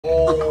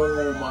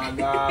Oh my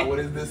God, what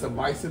is this, a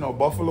bison or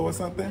buffalo or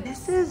something?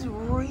 This is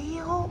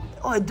real?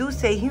 Oh, I do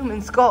say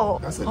human skull.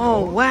 That's a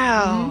oh, dog.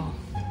 wow.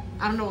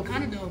 I don't know what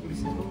kind of dog, but it's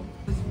a dog.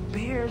 There's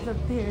bears up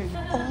there.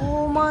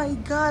 Oh my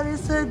God,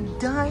 it's a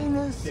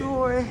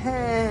dinosaur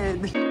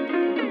head.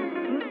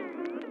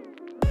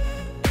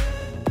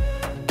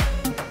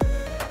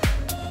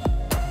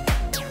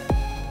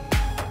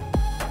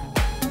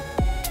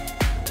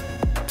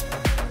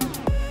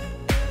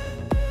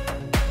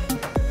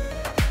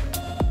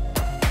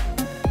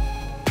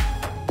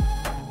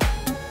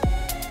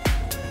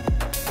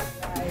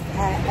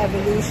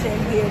 Evolution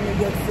here in New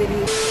York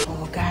City.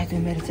 Oh, guys, we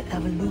made it to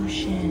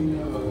Evolution.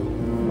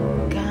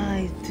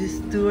 Guys, this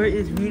store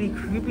is really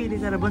creepy. They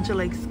got a bunch of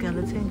like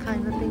skeleton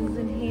kind of things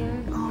in here.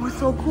 Oh, it's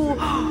so cool.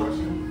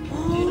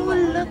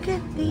 Oh, look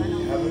at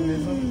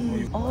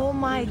these. Oh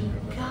my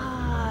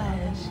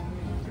gosh.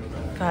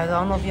 Guys, I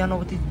don't know if y'all know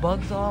what these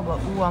bugs are, but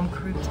ooh, I'm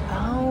creeped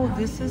out.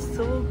 This is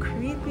so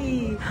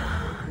creepy.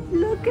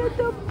 Look at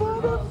the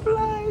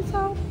butterflies.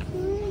 How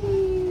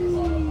pretty.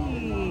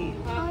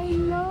 I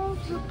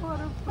love the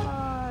butterflies.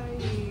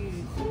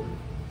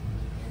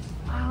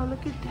 Wow,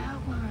 look at that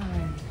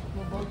one.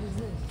 What bug is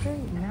this?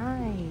 Very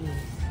nice.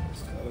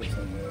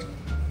 Skeleton, yeah.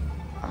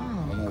 Oh, I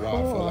don't know why cool.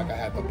 I feel like I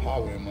had the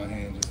power in my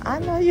hand. Just I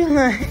know you're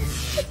like.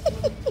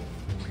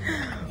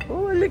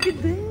 Oh, look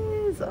at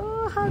this.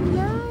 Oh, how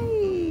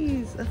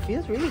nice. It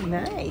feels really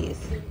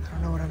nice. I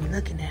don't know what I'm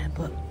looking at,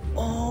 but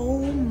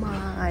oh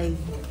my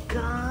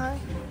God.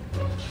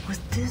 Was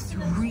this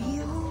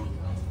real?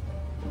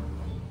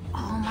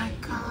 Oh my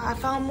God, I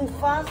found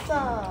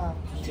Mufasa.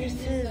 This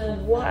is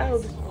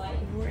wild,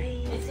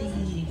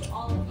 crazy.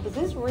 Is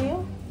this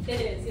real?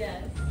 It is,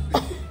 yes.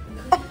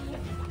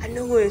 I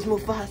knew it was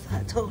Mufasa,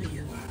 I told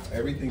you.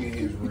 everything in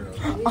here is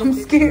real. I'm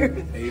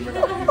scared. They even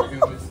got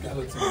human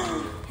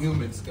skeleton,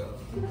 human skull.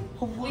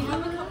 We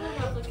have a couple of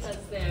replicas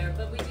there,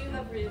 but we do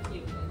have real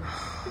humans.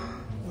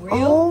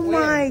 Oh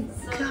my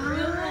So the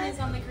real one God. is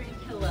on the green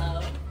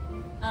pillow.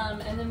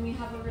 And then we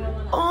have a real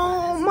one.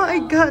 Oh my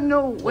God,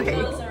 no way.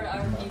 Those are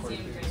our museum grade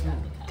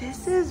replicas.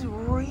 This is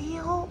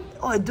real?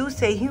 Oh, I do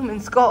say human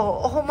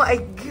skull. Oh my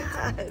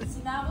God. So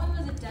that one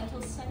was a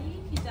dental study.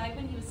 He died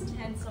when he was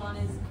 10, so on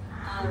his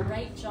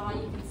right jaw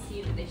you can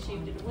see that they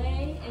shaved it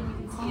away, and you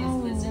can see his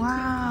wisdom tooth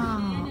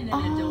coming in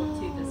and an adult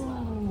tooth as well.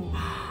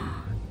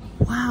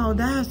 Wow,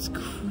 that's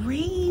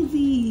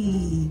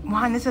crazy.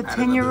 Wow, and it's a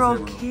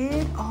 10-year-old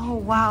kid? Oh,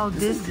 wow,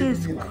 this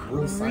is like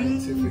real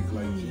scientific,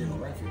 like crazy.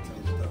 geographic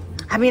type stuff.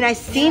 I mean, I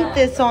seen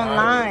this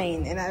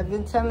online, and I've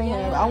been telling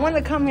him, I want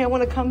to come here, I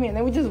want to come here. And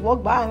then we just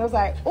walked by, and I was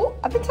like, oh,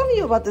 I've been telling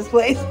you about this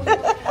place.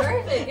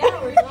 Perfect.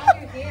 Yeah, we're glad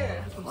you're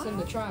here. From some of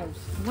the tribes.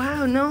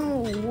 Wow,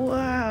 no,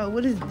 wow,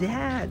 what is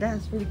that?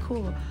 That's really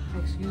cool.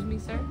 Excuse me,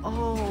 sir?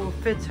 Oh,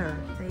 fits her.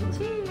 Say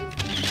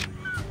cheese.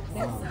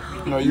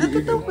 No, Look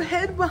at the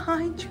head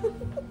behind you.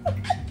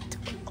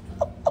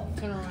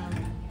 Turn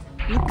around.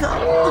 Look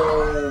up.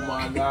 Oh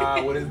my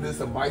God, what is this,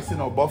 a bison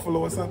or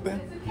buffalo or something?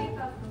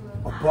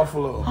 A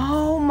buffalo.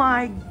 Oh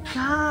my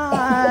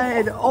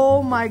God.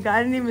 Oh my God.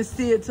 I didn't even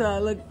see it till I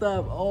looked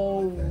up. Oh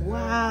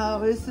wow.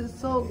 This is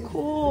so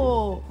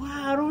cool.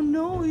 Wow, I don't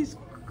know. He's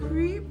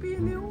creepy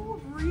and they're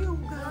all real,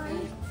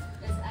 guys.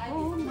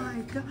 Oh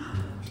my God.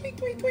 Tweet,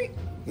 tweet, tweet.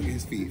 Look at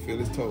his feet, feel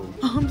his toes.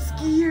 I'm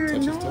scared. Touch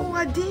his No, toe.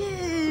 I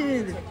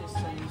did.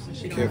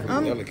 Be careful,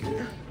 it's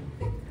delicate.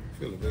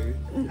 Feel it, baby.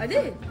 I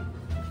did.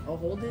 I'll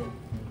hold it.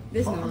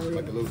 This Oh, not it's real.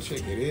 like a little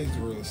chick. It is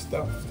real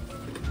stuff.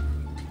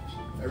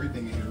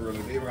 Everything is real.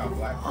 They got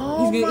black.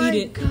 Oh He's gonna my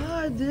eat it.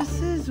 God.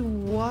 This is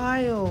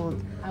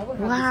wild. I would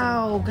have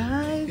Wow,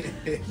 guys.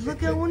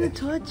 Look, I want to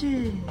touch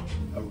it.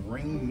 A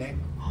ring neck.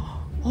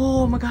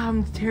 Oh my God,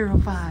 I'm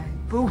terrified.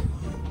 Boom.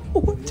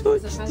 Oh, I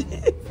touched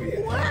it.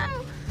 Yeah.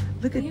 Wow.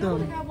 Look at You them.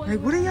 wanna have one Like,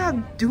 what are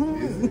y'all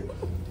doing?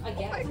 I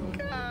guess.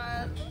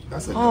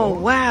 That's a Oh,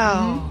 dog.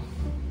 wow.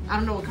 I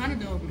don't know what kind of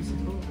dog, but it's a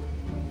dog.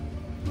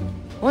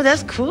 Oh,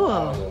 that's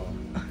cool.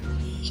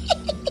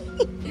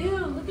 Ew,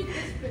 look at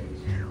this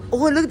bitch. Oh,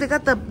 look, they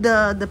got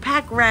the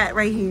pack rat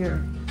right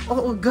here.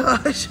 Oh,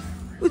 gosh.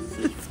 This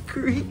is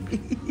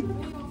creepy.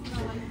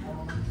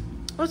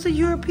 Oh, it's a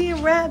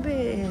European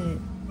rabbit.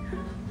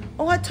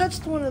 Oh, I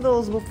touched one of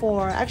those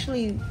before. I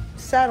actually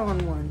sat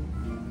on one.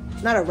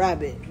 Not a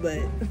rabbit, but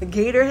a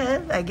gator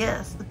head, I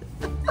guess.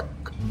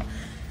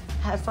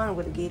 Had fun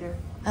with a gator.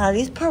 Are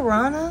these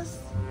piranhas?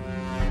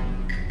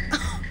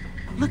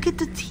 Look at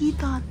the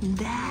teeth on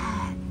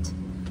that.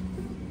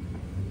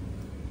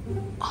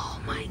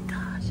 Oh my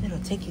gosh, it'll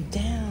take you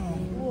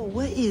down. Whoa,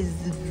 what is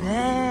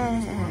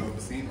that? I've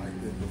seen like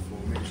this before.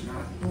 Maybe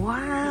not.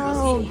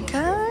 Wow,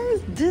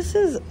 guys, this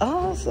is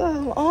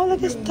awesome. Oh,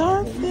 look at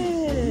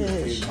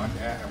starfish. My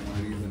dad had one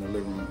of these in the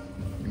living room.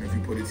 And if you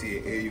put it to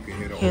your ear, you can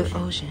hear the Hear ocean.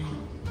 the ocean.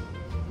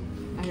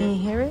 Can you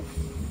hear it?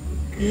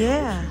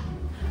 Yeah.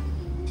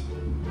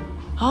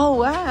 Oh,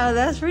 wow,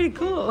 that's pretty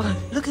cool.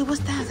 Look at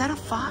what's that? Is that a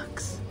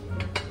fox?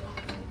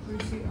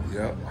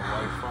 Yep, a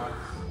white fox.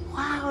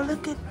 Wow,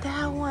 look at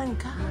that one,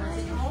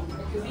 guys.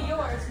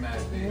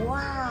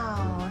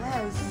 Wow,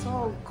 that is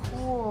so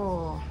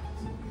cool.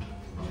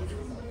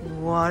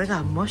 Wow, they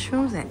got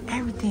mushrooms and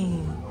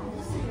everything.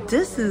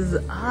 This is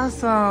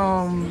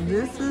awesome.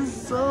 This is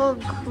so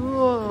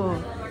cool.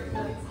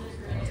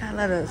 Got a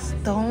lot of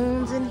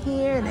stones in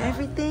here and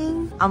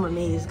everything. I'm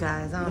amazed,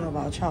 guys. I don't know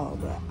about y'all,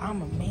 but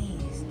I'm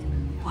amazed.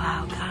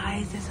 Wow,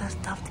 guys, this is a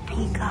stuffed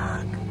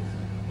peacock.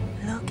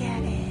 Look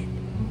at it.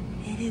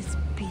 It is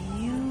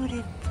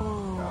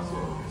beautiful.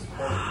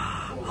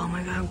 Oh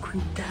my God, I'm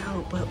creeped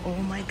out, but oh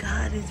my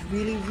God, it's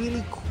really,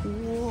 really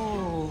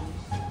cool.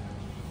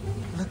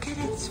 Look at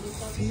its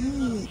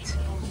feet.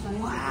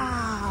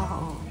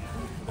 Wow.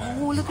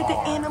 Oh, look at the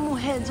animal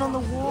heads on the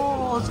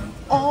walls.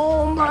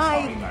 Oh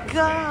my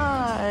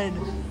God.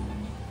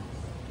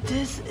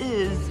 This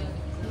is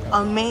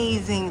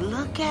amazing.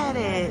 Look at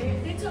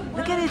it.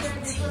 Look at its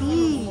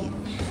teeth.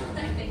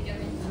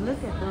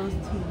 Look at those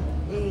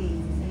teeth. Hey,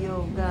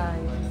 yo,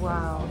 guys.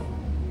 Wow.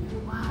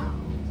 Wow.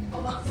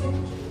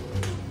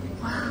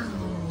 Wow.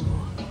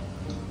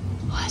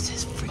 Oh, this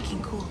is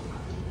freaking cool.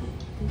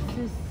 This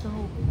is so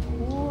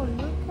cool.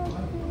 Look at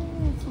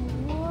this.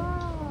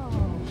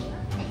 Wow.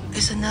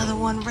 There's another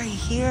one right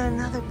here.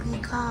 Another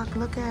peacock.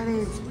 Look at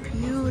it. It's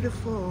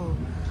beautiful.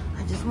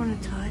 I just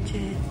want to touch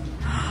it.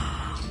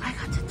 I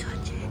got to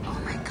touch it. Oh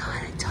my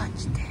God, I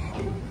touched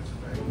it.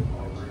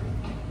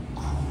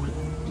 Oh,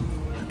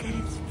 look at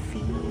its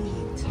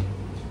feet.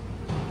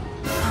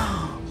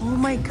 Oh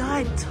my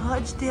God, I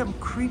touched it. I'm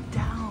creeped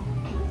out.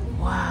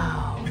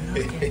 Wow,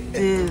 look at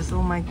this.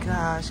 Oh my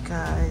gosh,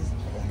 guys.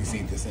 I've only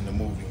seen this in the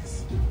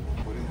movies.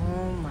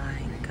 Oh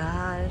my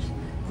gosh.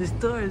 The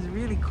store is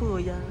really cool,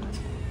 y'all.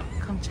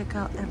 Come check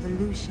out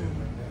Evolution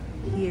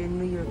here in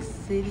New York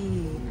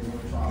City.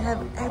 They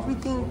have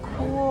everything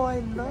cool. I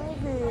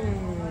love it.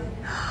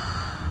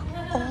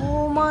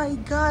 Oh my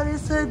God,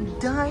 it's a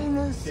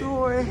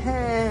dinosaur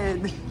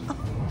head.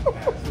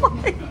 Oh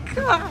my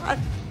God.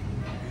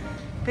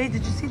 Babe,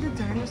 did you see the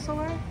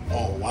dinosaur?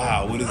 Oh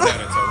wow, what is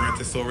that? A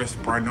Tyrannosaurus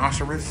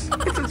rhinoceros?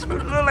 It just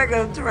looked like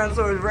a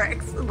Tyrannosaurus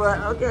Rex, but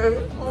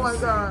okay. Oh my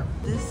God.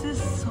 This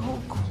is so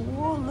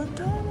cool. Look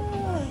at it.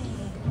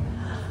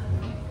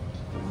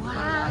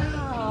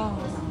 Wow.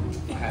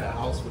 I had a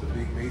house with a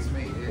big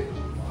basement. Yeah.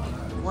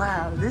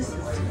 Wow, this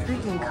is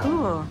freaking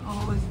cool.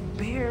 Oh, it's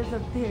bears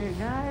up there,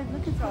 guys.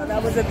 Look at that.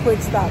 That was a quick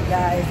stop,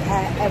 guys,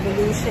 at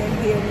Evolution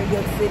here in New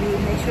York City.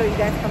 Make sure you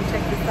guys come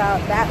check this out.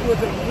 That was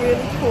a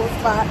really cool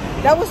spot.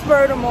 That was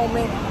spur of the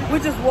moment. We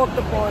just walked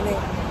upon it,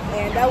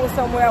 and that was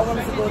somewhere I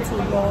wanted to go to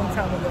a long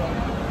time ago.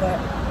 But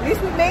at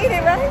least we made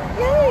it, right?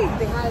 Yay!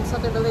 They had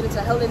something related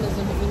to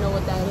Hellenism, if you know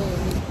what that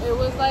is. It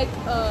was like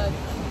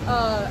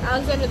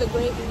Alexander the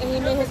Great, and he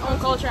made his own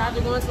culture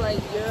after going to like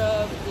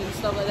Europe and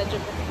stuff like that,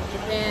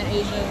 Japan,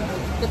 Asia,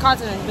 the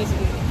continent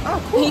basically. Oh,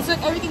 cool. And he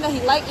took everything that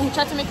he liked and he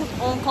tried to make his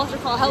own culture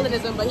called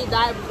Hellenism, but he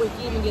died before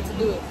he even get to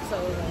do it. So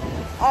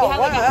Oh, he had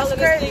like wow,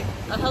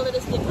 a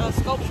Hellenistic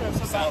sculpture or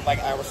something. Sounds like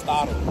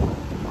Aristotle.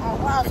 Oh,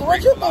 wow. So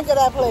what you think of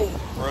that place?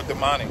 Real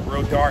demonic,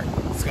 real dark.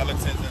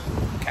 Skeletons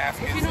and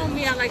caskets. You know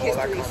me, I like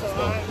history,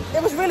 so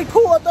It was really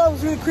cool. I thought it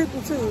was really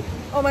creepy too.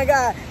 Oh my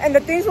God. And the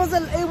things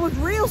it was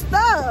real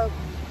stuff.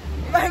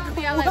 Like,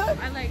 I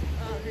what? like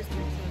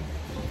history.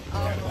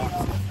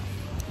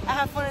 I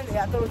had fun in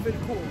there. I thought it was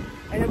really cool.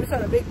 And then we saw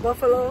the big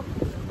buffalo.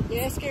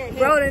 Yeah, it scared him.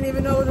 Bro didn't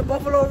even know it was a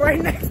buffalo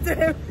right next to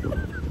him.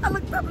 I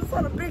looked up and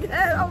saw the big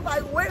head. I was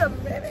like, wait a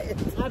minute.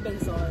 I've been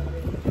sorry.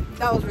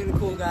 That was really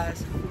cool,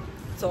 guys.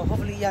 So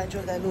hopefully y'all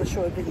enjoyed that little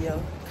short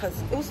video because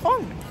it was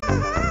fun.